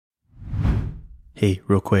Hey,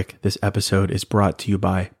 real quick, this episode is brought to you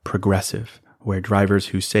by Progressive, where drivers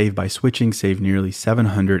who save by switching save nearly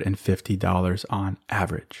 $750 on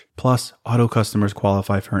average. Plus, auto customers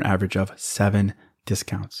qualify for an average of 7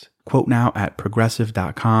 discounts. Quote now at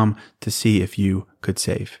progressive.com to see if you could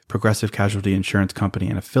save. Progressive Casualty Insurance Company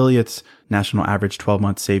and affiliates. National average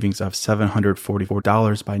 12-month savings of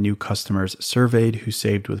 $744 by new customers surveyed who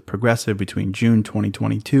saved with Progressive between June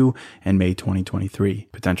 2022 and May 2023.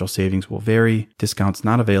 Potential savings will vary. Discounts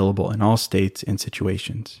not available in all states and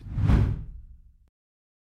situations.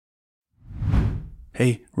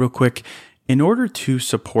 Hey, real quick. In order to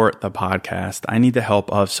support the podcast, I need the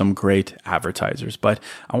help of some great advertisers, but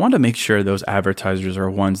I want to make sure those advertisers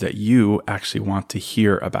are ones that you actually want to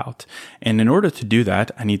hear about. And in order to do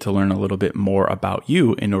that, I need to learn a little bit more about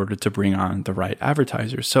you in order to bring on the right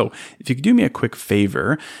advertisers. So if you could do me a quick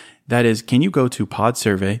favor, that is, can you go to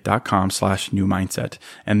podsurvey.com/newmindset,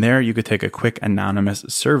 and there you could take a quick anonymous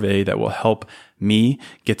survey that will help me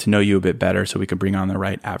get to know you a bit better so we can bring on the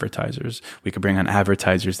right advertisers. We can bring on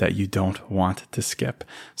advertisers that you don't want to skip.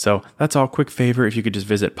 So that's all. Quick favor, if you could just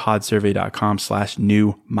visit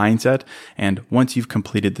podsurvey.com/newmindset. And once you've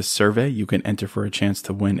completed the survey, you can enter for a chance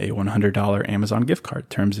to win a $100 Amazon gift card.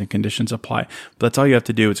 Terms and conditions apply. But that's all you have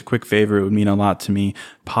to do. It's a quick favor. It would mean a lot to me.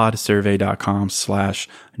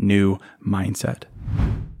 podsurvey.com/newmindset.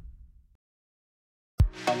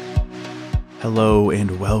 Hello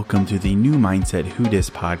and welcome to the New Mindset Who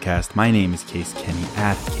Dis podcast. My name is Case Kenny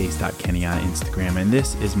at case.kenny on Instagram, and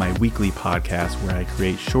this is my weekly podcast where I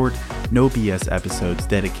create short, no BS episodes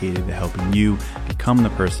dedicated to helping you become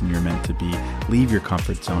the person you're meant to be, leave your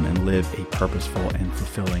comfort zone, and live a purposeful and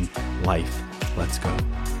fulfilling life. Let's go.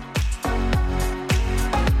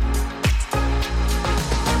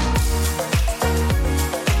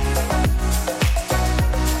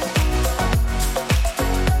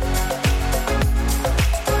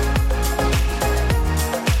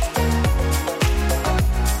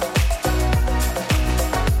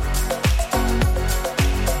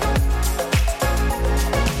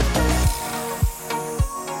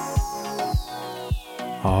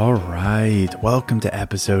 All right, welcome to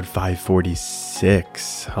episode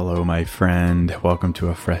 546. Hello, my friend. Welcome to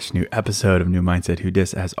a fresh new episode of New Mindset Who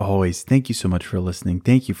Dis. As always, thank you so much for listening.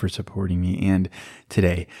 Thank you for supporting me. And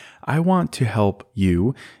today, I want to help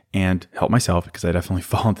you and help myself, because I definitely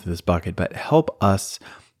fall into this bucket, but help us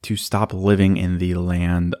to stop living in the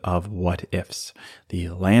land of what ifs. The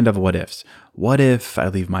land of what ifs. What if I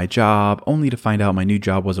leave my job only to find out my new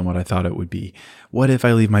job wasn't what I thought it would be? What if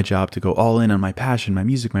I leave my job to go all in on my passion, my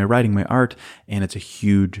music, my writing, my art, and it's a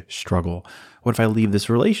huge struggle? What if I leave this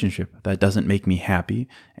relationship that doesn't make me happy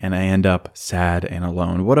and I end up sad and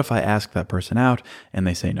alone? What if I ask that person out and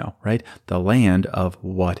they say no, right? The land of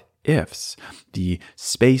what ifs. The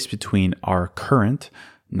space between our current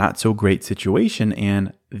not so great situation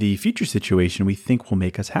and the future situation we think will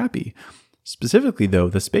make us happy. Specifically, though,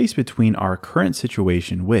 the space between our current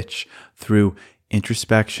situation, which through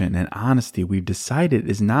introspection and honesty we've decided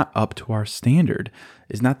is not up to our standard,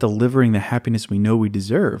 is not delivering the happiness we know we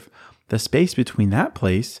deserve. The space between that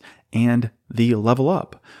place and the level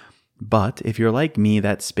up. But if you're like me,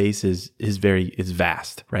 that space is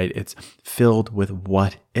vast, right? It's filled with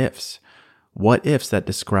what ifs. What ifs that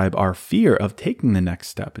describe our fear of taking the next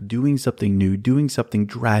step, doing something new, doing something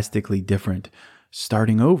drastically different,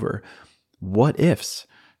 starting over. What ifs,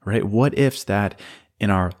 right? What ifs that in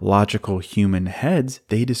our logical human heads,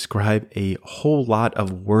 they describe a whole lot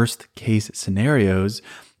of worst case scenarios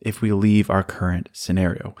if we leave our current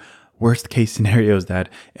scenario. Worst case scenarios that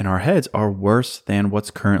in our heads are worse than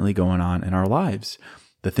what's currently going on in our lives.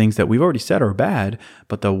 The things that we've already said are bad,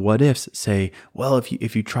 but the what ifs say, well,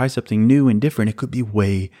 if you try something new and different, it could be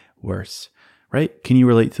way worse, right? Can you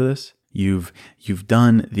relate to this? You've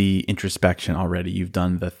done the introspection already. You've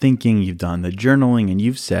done the thinking, you've done the journaling, and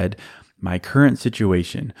you've said, my current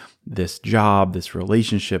situation, this job, this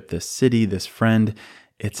relationship, this city, this friend,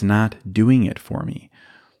 it's not doing it for me.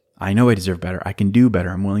 I know I deserve better. I can do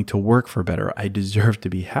better. I'm willing to work for better. I deserve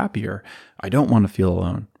to be happier. I don't want to feel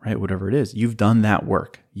alone, right? Whatever it is, you've done that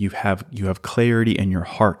work. You have clarity in your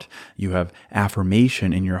heart. You have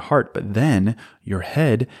affirmation in your heart, but then your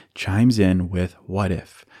head chimes in with what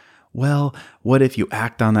if? Well, what if you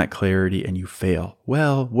act on that clarity and you fail?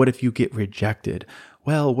 Well, what if you get rejected?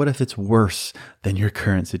 Well, what if it's worse than your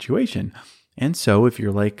current situation? And so if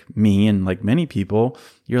you're like me and like many people,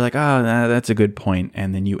 you're like, that's a good point.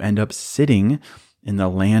 And then you end up sitting in the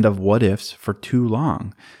land of what ifs for too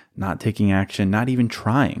long, not taking action, not even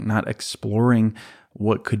trying, not exploring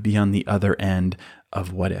what could be on the other end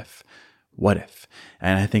of what if. what if?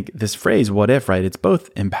 And I think this phrase, what if, right? It's both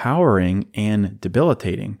empowering and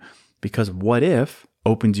debilitating, because what if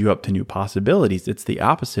opens you up to new possibilities. It's the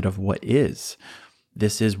opposite of what is.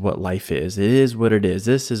 This is what life is. It is what it is.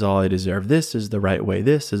 This is all I deserve. This is the right way.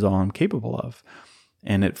 This is all I'm capable of.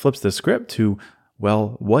 And it flips the script to,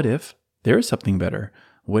 well, what if there is something better?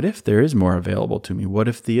 What if there is more available to me? What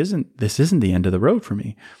if this isn't the end of the road for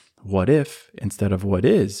me? What if instead of what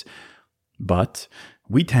is? But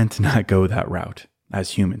we tend to not go that route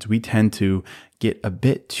as humans. We tend to get a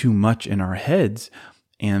bit too much in our heads,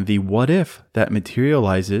 and the what if that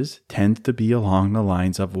materializes tends to be along the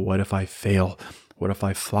lines of, what if I fail? What if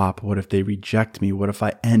I flop? What if they reject me? What if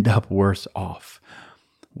I end up worse off?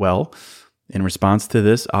 Well, in response to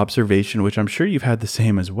this observation, which I'm sure you've had the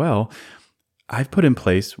same as well, I've put in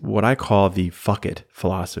place what I call the fuck it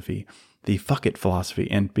philosophy. The fuck it philosophy.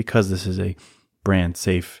 And because this is a brand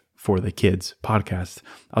safe for the kids podcast,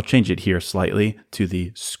 I'll change it here slightly to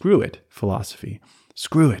the screw it philosophy.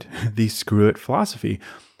 Screw it, the screw it philosophy,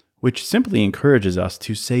 which simply encourages us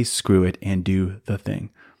to say screw it and do the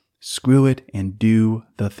thing. Screw it and do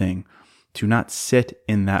the thing. To not sit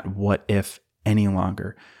in that what if any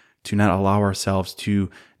longer. To not allow ourselves to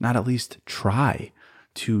not at least try.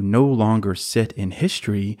 To no longer sit in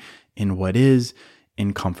history, in what is,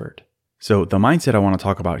 in comfort. So the mindset I want to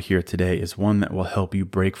talk about here today is one that will help you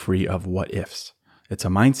break free of what ifs. It's a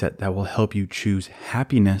mindset that will help you choose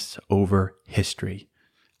happiness over history.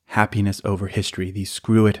 Happiness over history, the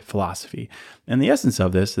screw it philosophy. And the essence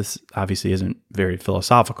of this obviously isn't very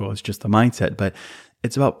philosophical, it's just a mindset, but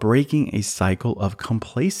it's about breaking a cycle of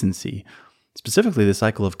complacency, specifically the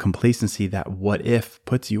cycle of complacency that what if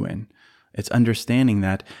puts you in. It's understanding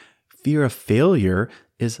that fear of failure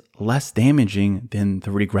is less damaging than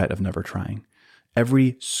the regret of never trying.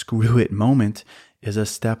 Every screw it moment is a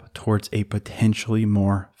step towards a potentially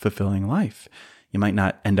more fulfilling life. You might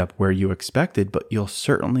not end up where you expected, but you'll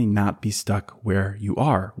certainly not be stuck where you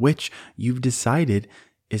are, which you've decided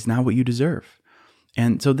is not what you deserve.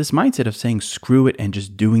 And so this mindset of saying screw it and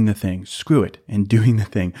just doing the thing, screw it and doing the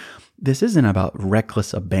thing, this isn't about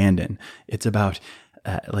reckless abandon. It's about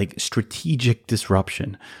like strategic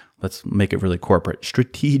disruption. Let's make it really corporate.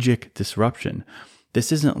 Strategic disruption.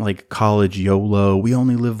 This isn't like college YOLO. We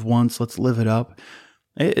only live once. Let's live it up.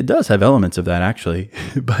 It does have elements of that actually,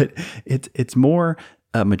 but it's more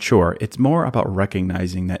mature. It's more about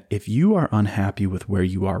recognizing that if you are unhappy with where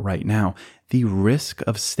you are right now, the risk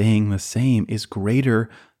of staying the same is greater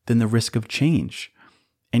than the risk of change.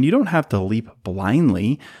 And you don't have to leap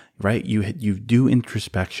blindly, right? You do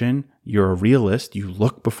introspection. You're a realist. You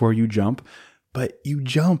look before you jump, but you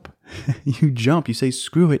jump. You jump. You say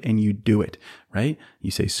screw it and you do it, right?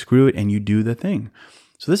 You say screw it and you do the thing.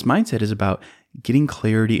 So this mindset is about getting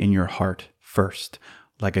clarity in your heart first.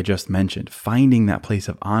 Like I just mentioned, finding that place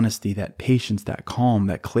of honesty, that patience, that calm,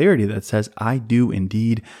 that clarity that says, I do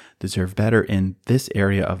indeed deserve better in this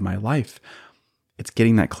area of my life. It's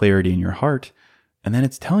getting that clarity in your heart. And then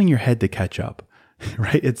it's telling your head to catch up,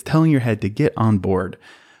 right? It's telling your head to get on board,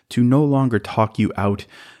 to no longer talk you out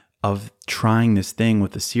of trying this thing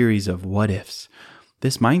with a series of what ifs.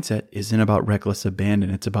 This mindset isn't about reckless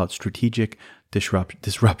abandon. It's about strategic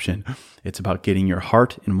disruption. It's about getting your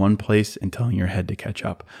heart in one place and telling your head to catch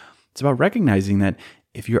up. It's about recognizing that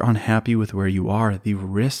if you're unhappy with where you are, the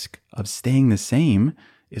risk of staying the same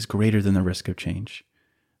is greater than the risk of change,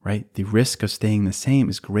 right? The risk of staying the same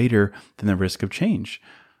is greater than the risk of change.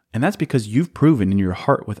 And that's because you've proven in your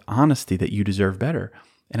heart with honesty that you deserve better.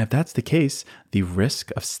 And if that's the case, the risk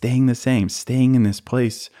of staying the same, staying in this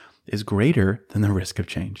place, is greater than the risk of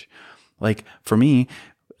change. Like for me,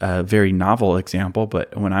 a very novel example,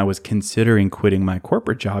 but when I was considering quitting my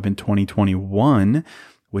corporate job in 2021,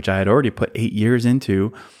 which I had already put 8 years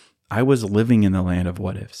into, I was living in the land of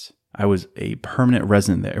what ifs. I was a permanent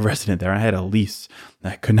resident there. I had a lease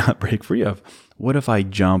that I could not break free of. What if I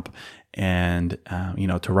jump and,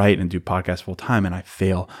 to write and do podcasts full time and I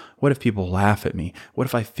fail? What if people laugh at me? What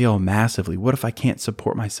if I fail massively? What if I can't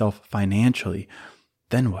support myself financially?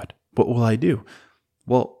 Then what? What will I do?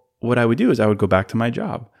 Well, what I would do is I would go back to my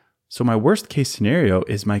job. So my worst case scenario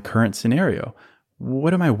is my current scenario.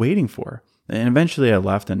 What am I waiting for? And eventually I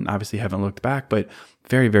left and obviously haven't looked back, but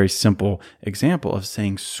very, very simple example of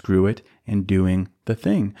saying screw it and doing the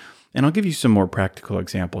thing. And I'll give you some more practical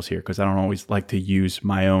examples here because I don't always like to use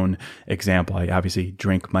my own example. I obviously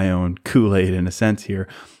drink my own Kool-Aid in a sense here.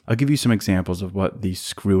 I'll give you some examples of what the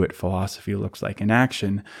screw it philosophy looks like in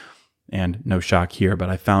action. And no shock here, but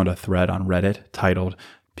I found a thread on Reddit titled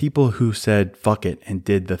 "People Who Said Fuck It and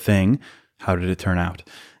Did the Thing, How Did It Turn Out?"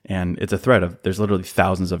 And it's a thread of, there's literally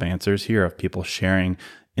thousands of answers here of people sharing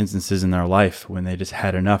instances in their life when they just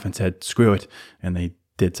had enough and said, screw it, and they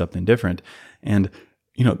did something different. And,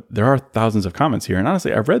 there are thousands of comments here. And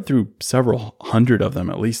honestly, I've read through several hundred of them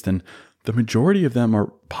at least, and the majority of them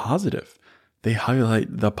are positive. They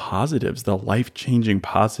highlight the positives, the life-changing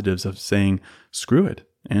positives of saying, screw it,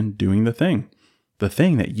 and doing the thing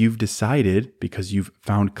that you've decided because you've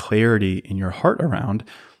found clarity in your heart around.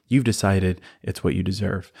 You've decided it's what you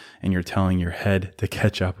deserve, and you're telling your head to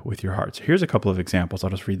catch up with your heart. So here's a couple of examples.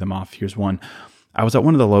 I'll just read them off. Here's one. I was at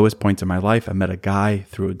one of the lowest points in my life. I met a guy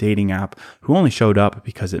through a dating app who only showed up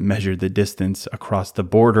because it measured the distance across the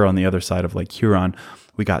border on the other side of Lake Huron.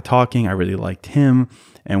 We got talking. I really liked him.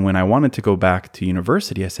 And when I wanted to go back to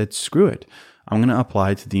university, I said, screw it. I'm going to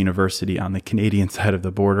apply to the university on the Canadian side of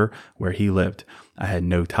the border where he lived. I had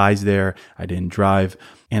no ties there. I didn't drive.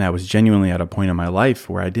 And I was genuinely at a point in my life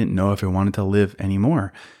where I didn't know if I wanted to live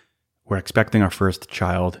anymore. We're expecting our first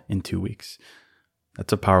child in 2 weeks.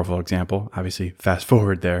 That's a powerful example. Obviously, fast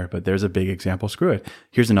forward there, but there's a big example. Screw it.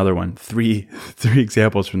 Here's another one. Three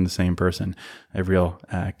examples from the same person, a real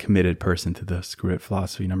committed person to the screw it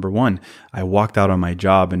philosophy. Number one, I walked out on my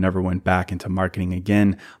job and never went back into marketing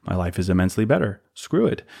again. My life is immensely better. Screw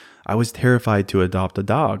it. I was terrified to adopt a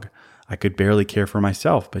dog. I could barely care for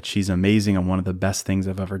myself, but she's amazing and one of the best things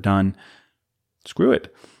I've ever done. Screw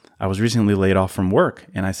it. I was recently laid off from work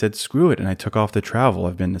and I said, screw it. And I took off to travel.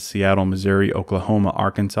 I've been to Seattle, Missouri, Oklahoma,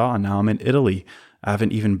 Arkansas, and now I'm in Italy. I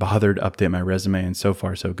haven't even bothered to update my resume, and so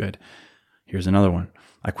far so good. Here's another one.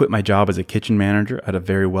 I quit my job as a kitchen manager at a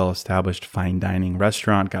very well-established fine dining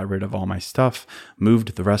restaurant, got rid of all my stuff,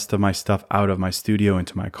 moved the rest of my stuff out of my studio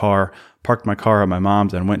into my car, parked my car at my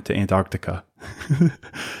mom's, and went to Antarctica.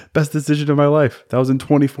 Best decision of my life. That was in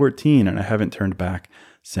 2014, and I haven't turned back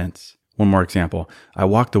since. One more example. I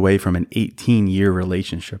walked away from an 18-year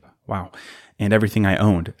relationship. Wow. And everything I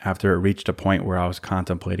owned after it reached a point where I was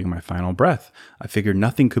contemplating my final breath. I figured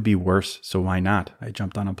nothing could be worse, so why not? I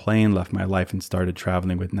jumped on a plane, left my life, and started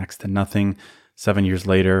traveling with next to nothing. 7 years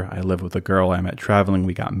later, I lived with a girl I met traveling.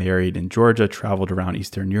 We got married in Georgia, traveled around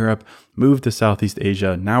Eastern Europe, moved to Southeast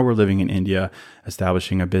Asia. Now we're living in India,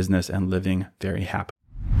 establishing a business and living very happy.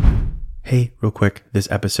 Hey, real quick,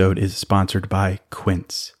 this episode is sponsored by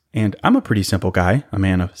Quince. And I'm a pretty simple guy, a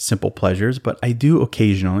man of simple pleasures, but I do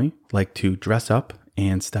occasionally like to dress up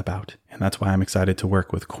and step out. And that's why I'm excited to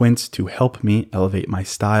work with Quince to help me elevate my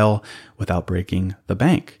style without breaking the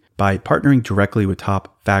bank. By partnering directly with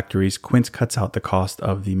top factories, Quince cuts out the cost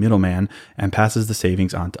of the middleman and passes the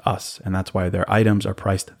savings on to us. And that's why their items are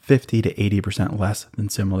priced 50 to 80% less than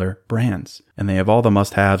similar brands. And they have all the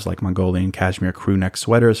must-haves like Mongolian cashmere crew neck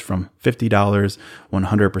sweaters from $50,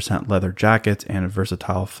 100% leather jackets, and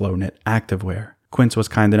versatile flow knit activewear. Quince was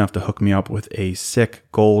kind enough to hook me up with a sick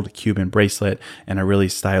gold Cuban bracelet and a really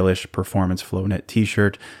stylish performance flow knit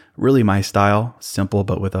t-shirt. Really my style, simple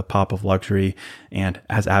but with a pop of luxury, and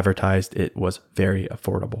as advertised, it was very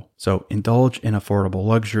affordable. So indulge in affordable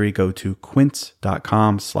luxury. Go to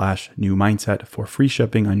quince.com/new mindset for free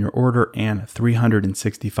shipping on your order and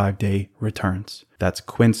 365-day returns. That's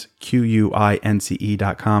Quince,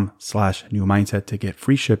 QUINCE.com/new mindset to get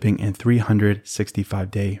free shipping and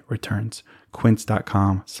 365-day returns.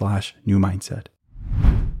 Quince.com/new mindset.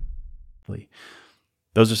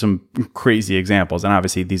 Those are some crazy examples. And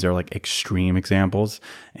obviously these are like extreme examples.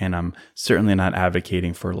 And I'm certainly not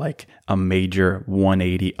advocating for like a major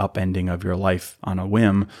 180 upending of your life on a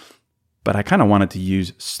whim. But I kind of wanted to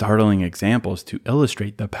use startling examples to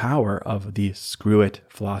illustrate the power of the screw it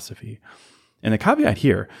philosophy. And the caveat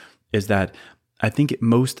here is that I think it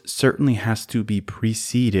most certainly has to be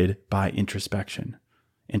preceded by introspection.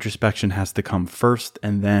 Introspection has to come first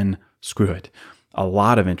and then screw it. A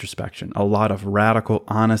lot of introspection, a lot of radical,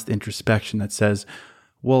 honest introspection that says,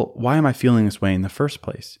 well, why am I feeling this way in the first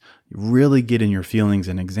place? Really get in your feelings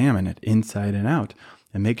and examine it inside and out,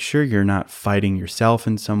 and make sure you're not fighting yourself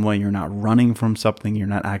in some way. You're not running from something. You're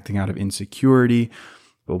not acting out of insecurity.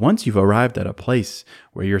 But once you've arrived at a place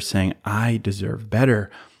where you're saying, I deserve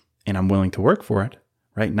better and I'm willing to work for it,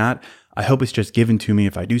 right? Not, I hope it's just given to me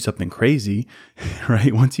if I do something crazy,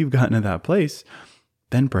 right? Once you've gotten to that place,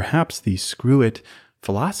 then perhaps the screw it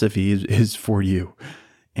philosophy is for you.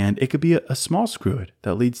 And it could be a small screw it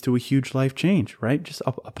that leads to a huge life change, right? Just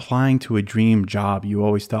applying to a dream job you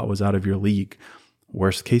always thought was out of your league.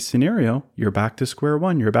 Worst case scenario, you're back to square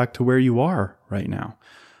one. You're back to where you are right now.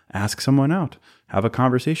 Ask someone out. Have a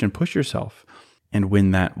conversation. Push yourself. And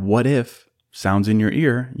when that what if sounds in your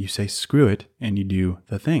ear, you say screw it and you do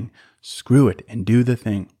the thing. Screw it and do the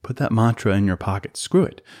thing. Put that mantra in your pocket. Screw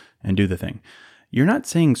it and do the thing. You're not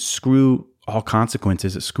saying screw all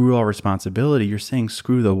consequences, screw all responsibility. You're saying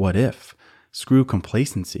screw the what if. Screw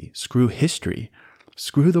complacency. Screw history.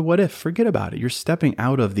 Screw the what if. Forget about it. You're stepping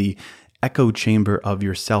out of the echo chamber of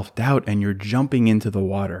your self-doubt and you're jumping into the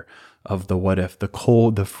water of the what if, the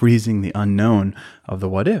cold, the freezing, the unknown of the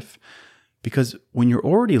what if. Because when you're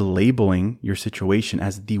already labeling your situation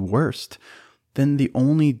as the worst, then the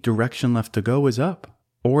only direction left to go is up,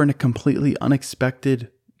 or in a completely unexpected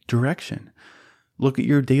direction. Look at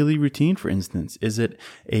your daily routine, for instance. Is it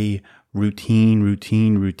a routine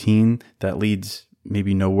that leads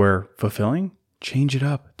maybe nowhere fulfilling? Change it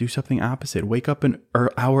up. Do something opposite. Wake up an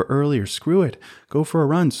hour earlier. Screw it. Go for a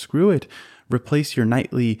run. Screw it. Replace your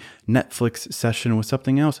nightly Netflix session with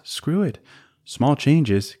something else. Screw it. Small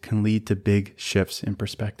changes can lead to big shifts in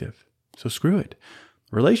perspective. So screw it.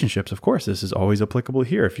 Relationships, of course, this is always applicable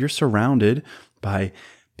here. If you're surrounded by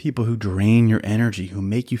people who drain your energy, who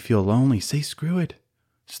make you feel lonely, say screw it.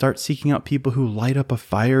 Start seeking out people who light up a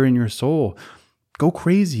fire in your soul. Go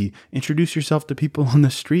crazy. Introduce yourself to people on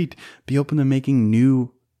the street. Be open to making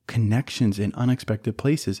new connections in unexpected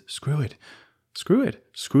places. Screw it. Screw it.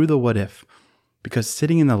 Screw the what if. Because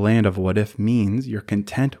sitting in the land of what if means you're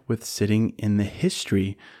content with sitting in the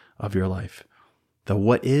history of your life, the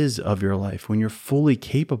what is of your life, when you're fully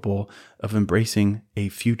capable of embracing a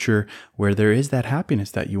future where there is that happiness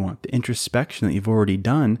that you want, the introspection that you've already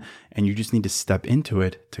done, and you just need to step into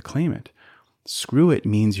it to claim it. Screw it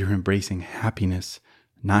means you're embracing happiness,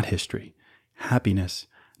 not history. Happiness,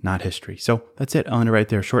 not history. So that's it. I'll end it right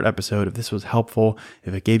there. Short episode. If this was helpful,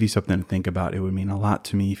 if it gave you something to think about, it would mean a lot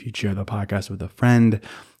to me if you'd share the podcast with a friend.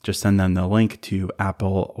 Just send them the link to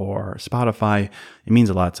Apple or Spotify. It means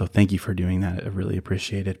a lot. So thank you for doing that. I really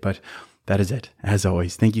appreciate it. But that is it. As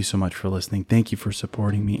always, thank you so much for listening. Thank you for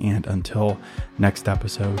supporting me. And until next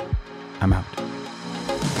episode, I'm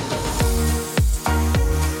out.